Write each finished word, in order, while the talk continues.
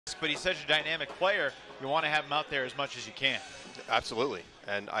but he's such a dynamic player. You want to have him out there as much as you can. Absolutely,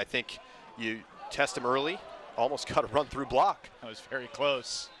 and I think you test him early. Almost got a run-through block. That was very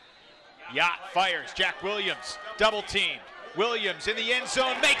close. Yacht fires. Jack Williams double teamed. Williams in the end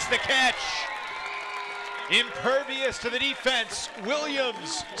zone makes the catch. Impervious to the defense,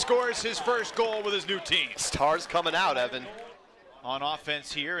 Williams scores his first goal with his new team. Stars coming out, Evan. On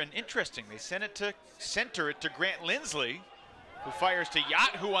offense here, and interesting, they sent it to center it to Grant Lindsley, who fires to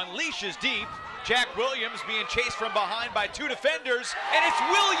Yacht, who unleashes deep. Jack Williams being chased from behind by two defenders, and it's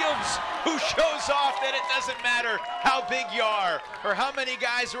Williams who shows off that it doesn't matter how big you are or how many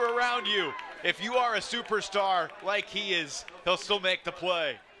guys are around you. If you are a superstar like he is, he'll still make the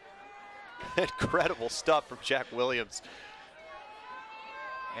play. Incredible stuff from Jack Williams.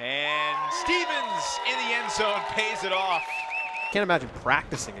 And Stevens in the end zone pays it off. Can't imagine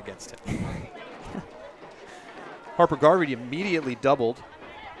practicing against him. Harper Garvey immediately doubled,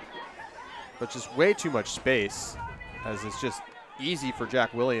 but just way too much space, as it's just easy for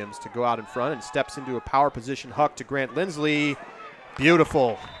Jack Williams to go out in front and steps into a power position huck to Grant Lindsley.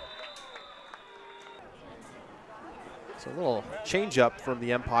 Beautiful. So a little change up from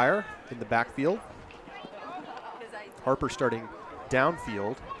the Empire in the backfield. Harper starting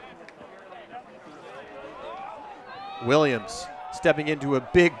downfield. Williams stepping into a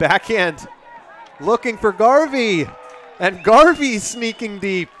big backhand, looking for Garvey, and Garvey sneaking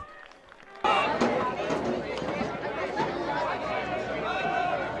deep.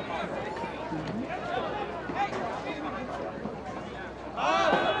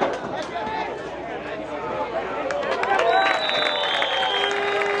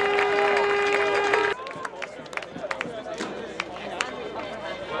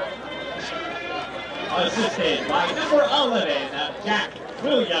 Assisted by number 11, Jack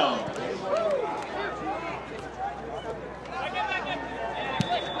Williams.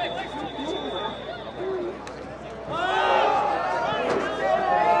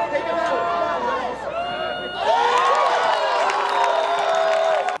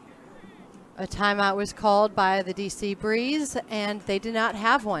 A timeout was called by the DC Breeze, and they did not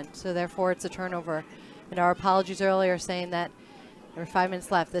have one, so therefore it's a turnover. And our apologies earlier saying that there were 5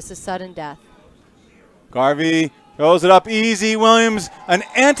 minutes left. This is sudden death. Garvey throws it up easy. Williams, an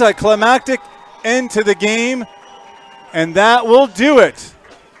anticlimactic end to the game, and that will do it.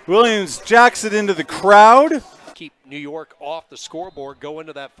 Williams jacks it into the crowd. Keep New York off the scoreboard, go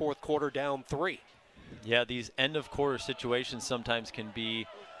into that fourth quarter down 3. Yeah, these end of quarter situations sometimes can be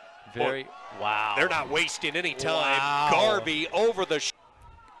very, wow. They're not wasting any time. Wow. Garvey over the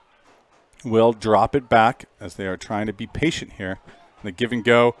Will drop it back as they are trying to be patient here. The give and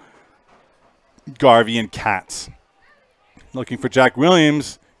go. Garvey and Cats looking for Jack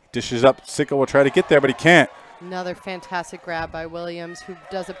Williams. Dishes up. Sicko will try to get there, but he can't. Another fantastic grab by Williams, who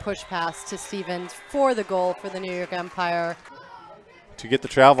does a push pass to Stevens for the goal for the New York Empire. To get the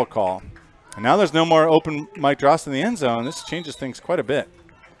travel call. And now there's no more open Mike Drost in the end zone. This changes things quite a bit.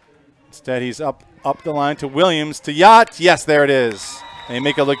 Instead, he's up the line to Williams, to Yacht. Yes, there it is. They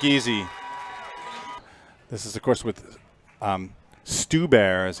make it look easy. This is, of course, with Stu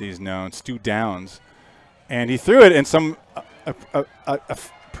Bear, as he's known, Stu Downs. And he threw it, and a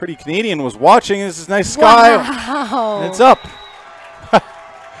pretty Canadian was watching. This is nice sky. Wow. And it's up.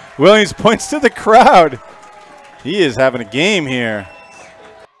 Williams points to the crowd. He is having a game here.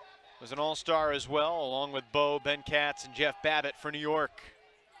 Was an all-star as well, along with Bo, Ben Katz, and Jeff Babbitt for New York.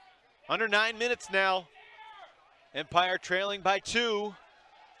 Under 9 minutes now. Empire trailing by 2.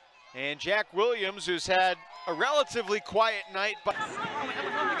 And Jack Williams, who's had a relatively quiet night.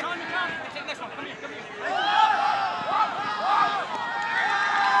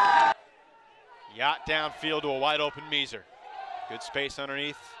 Yacht downfield to a wide open Meeser. Good space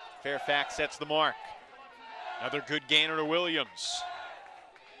underneath. Fairfax sets the mark. Another good gainer to Williams.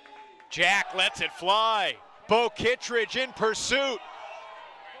 Jack lets it fly. Bo Kittredge in pursuit.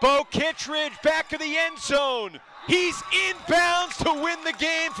 Bo Kittredge back to the end zone. He's inbounds to win the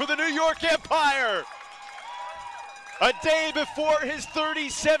game for the New York Empire. A day before his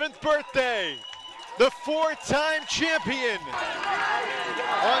 37th birthday. The 4-time champion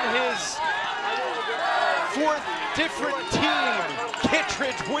on his 4th different team.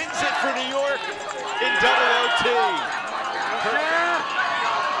 Kittredge wins it for New York in double OT.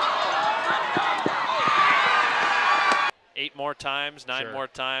 8 more times, 9 more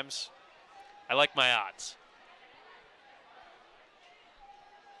times. I like my odds.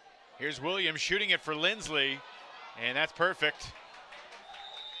 Here's Williams shooting it for Lindsley, and that's perfect.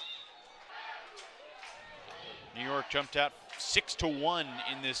 New York jumped out 6-1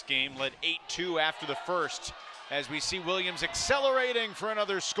 in this game, led 8-2 after the first. as we see Williams accelerating for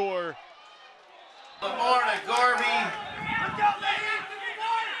another score. Good morning, Garvey.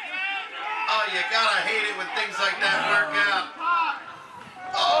 Oh, you gotta hate it when things like that work out.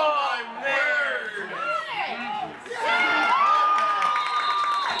 Oh, my word!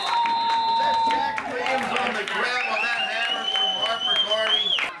 That Jack Williams on the grab on that hammer from Harper Garvey.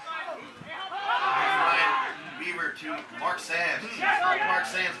 Weaver to Mark Sands. Mark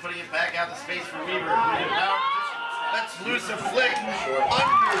Sands putting it back out to space for Weaver. Let's loose a flick. Under.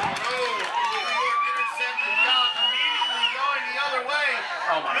 Intercepted. Yacht immediately going the other way.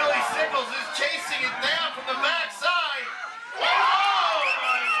 Billy Sickles is chasing it down from the backside. Oh,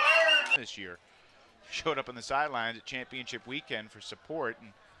 my word. This year. Showed up on the sidelines at championship weekend for support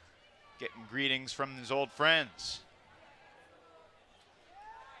and getting greetings from his old friends.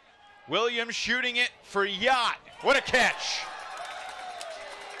 Williams shooting it for Yacht. What a catch.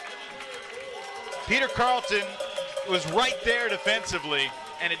 Peter Carlton was right there defensively,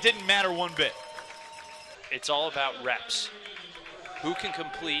 and it didn't matter one bit. It's all about reps. Who can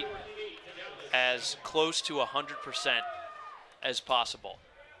complete as close to 100% as possible?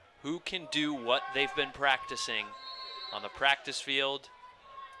 Who can do what they've been practicing on the practice field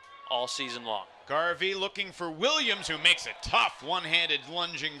all season long? Garvey looking for Williams, who makes a tough one-handed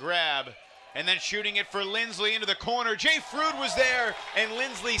lunging grab, and then shooting it for Lindsley into the corner. Jay Frood was there, and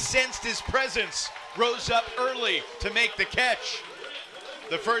Lindsley sensed his presence, rose up early to make the catch.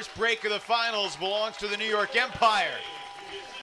 The first break of the finals belongs to the New York Empire.